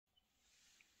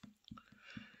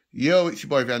Yo, it's your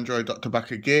boy the Android Doctor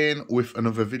back again with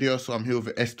another video. So I'm here with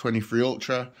the S23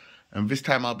 Ultra, and this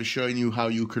time I'll be showing you how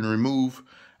you can remove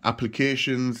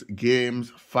applications,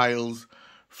 games, files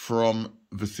from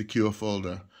the secure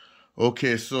folder.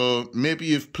 Okay, so maybe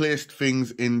you've placed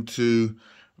things into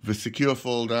the secure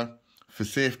folder for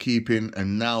safekeeping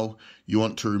and now you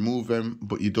want to remove them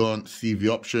but you don't see the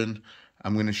option.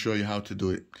 I'm going to show you how to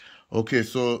do it. Okay,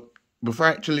 so before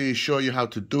I actually show you how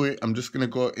to do it, I'm just going to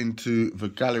go into the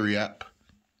gallery app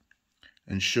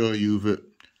and show you that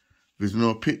there's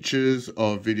no pictures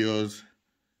or videos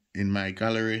in my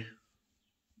gallery.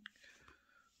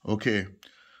 Okay,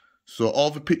 so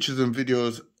all the pictures and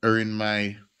videos are in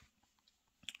my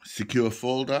secure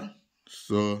folder.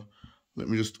 So let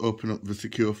me just open up the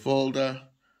secure folder,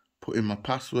 put in my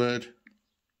password.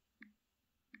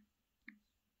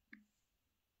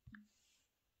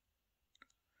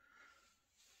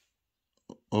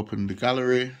 Open the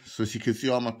gallery. So as you can see,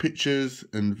 all my pictures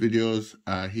and videos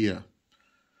are here.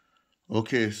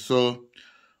 Okay, so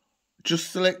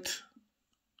just select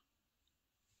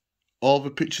all the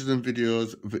pictures and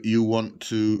videos that you want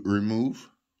to remove.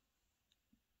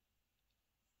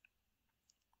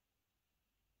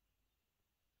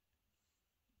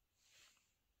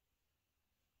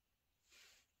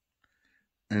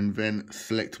 And then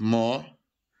select more,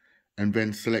 and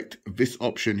then select this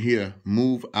option here,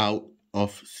 move out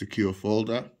of secure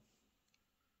folder.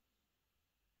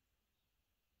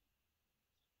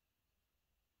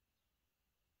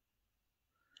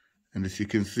 And as you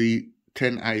can see,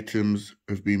 10 items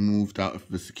have been moved out of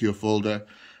the secure folder.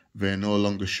 They're no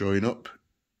longer showing up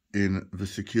in the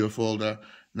secure folder.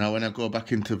 Now when I go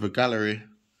back into the gallery,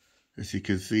 as you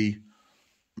can see,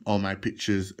 all my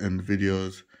pictures and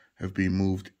videos have been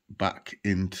moved back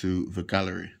into the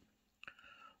gallery.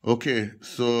 Okay,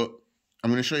 so I'm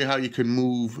going to show you how you can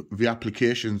move the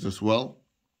applications as well.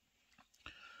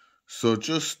 So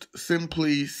just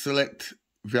simply select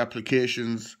the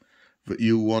applications that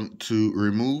you want to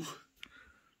remove.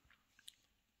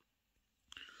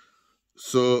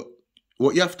 So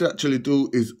what you have to actually do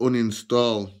is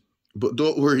uninstall, but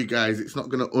don't worry guys, it's not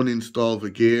going to uninstall the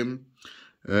game.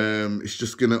 It's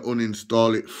just going to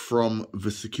uninstall it from the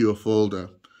secure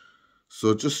folder.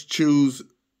 So just choose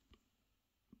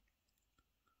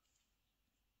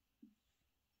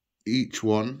each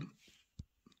one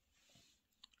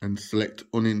and select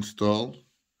uninstall.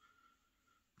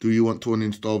 Do you want to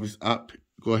uninstall this app?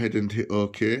 Go ahead and hit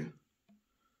OK.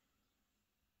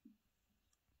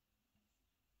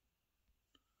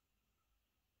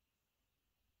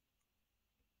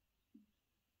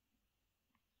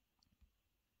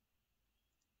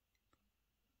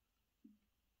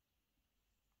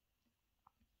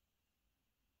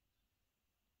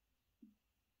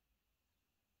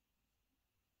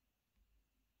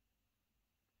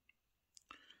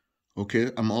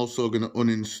 Okay, I'm also going to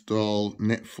uninstall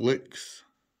Netflix,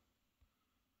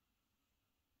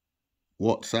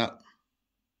 WhatsApp,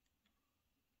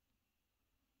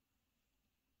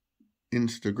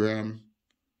 Instagram,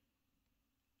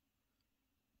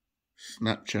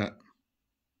 Snapchat,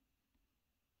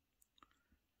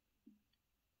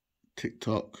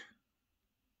 TikTok,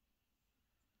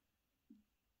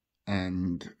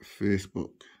 and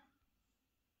Facebook.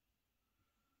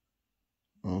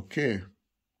 Okay.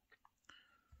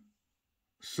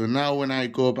 So now when I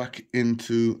go back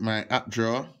into my app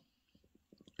drawer,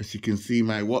 as you can see,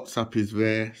 my WhatsApp is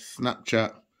there,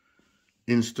 Snapchat,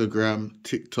 Instagram,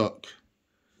 TikTok,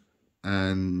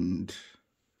 and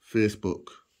Facebook.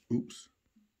 Oops.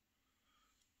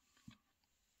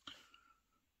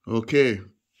 Okay.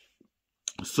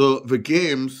 So the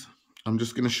games, I'm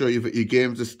just going to show you that your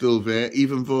games are still there.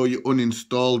 Even though you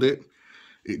uninstalled it,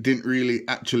 it didn't really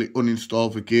actually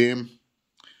uninstall the game.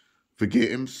 The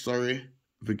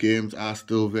games are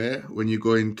still there. When you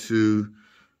go into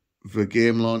the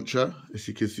game launcher, as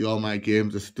you can see, all my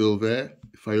games are still there.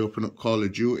 If I open up Call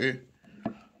of Duty,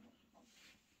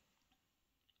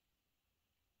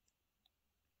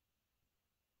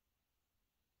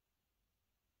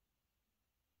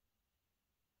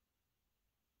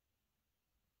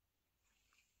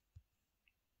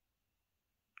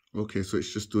 okay, so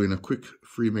it's just doing a quick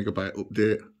 3 megabyte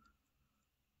update.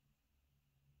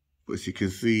 But as you can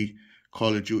see,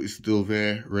 Call of Duty is still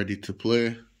there, ready to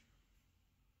play.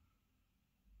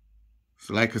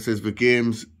 So like I said, the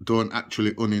games don't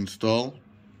actually uninstall.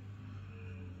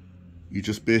 You're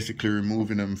just basically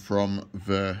removing them from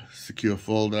the secure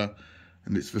folder.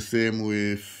 And it's the same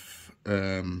with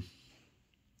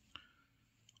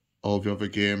all the other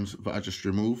games that I just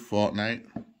removed, Fortnite.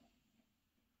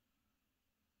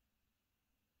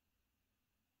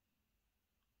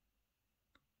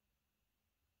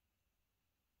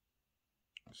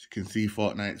 As you can see,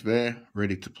 Fortnite's there,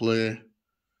 ready to play.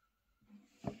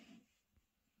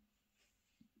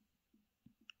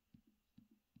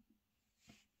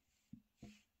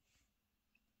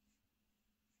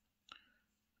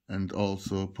 And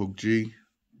also PUBG.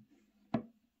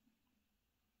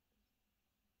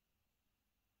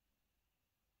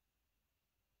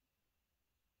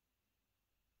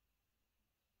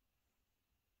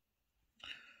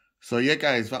 So yeah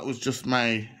guys, that was just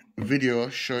my video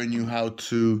showing you how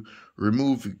to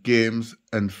remove games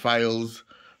and files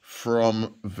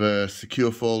from the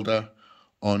secure folder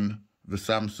on the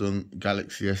Samsung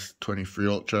Galaxy S23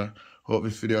 Ultra. Hope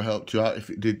this video helped you out. If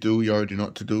it did you already know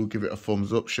what to do. Give it a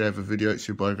thumbs up, share the video. It's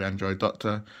your boy the Android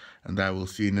Doctor, and I will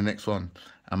see you in the next one.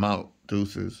 I'm out.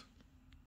 Deuces.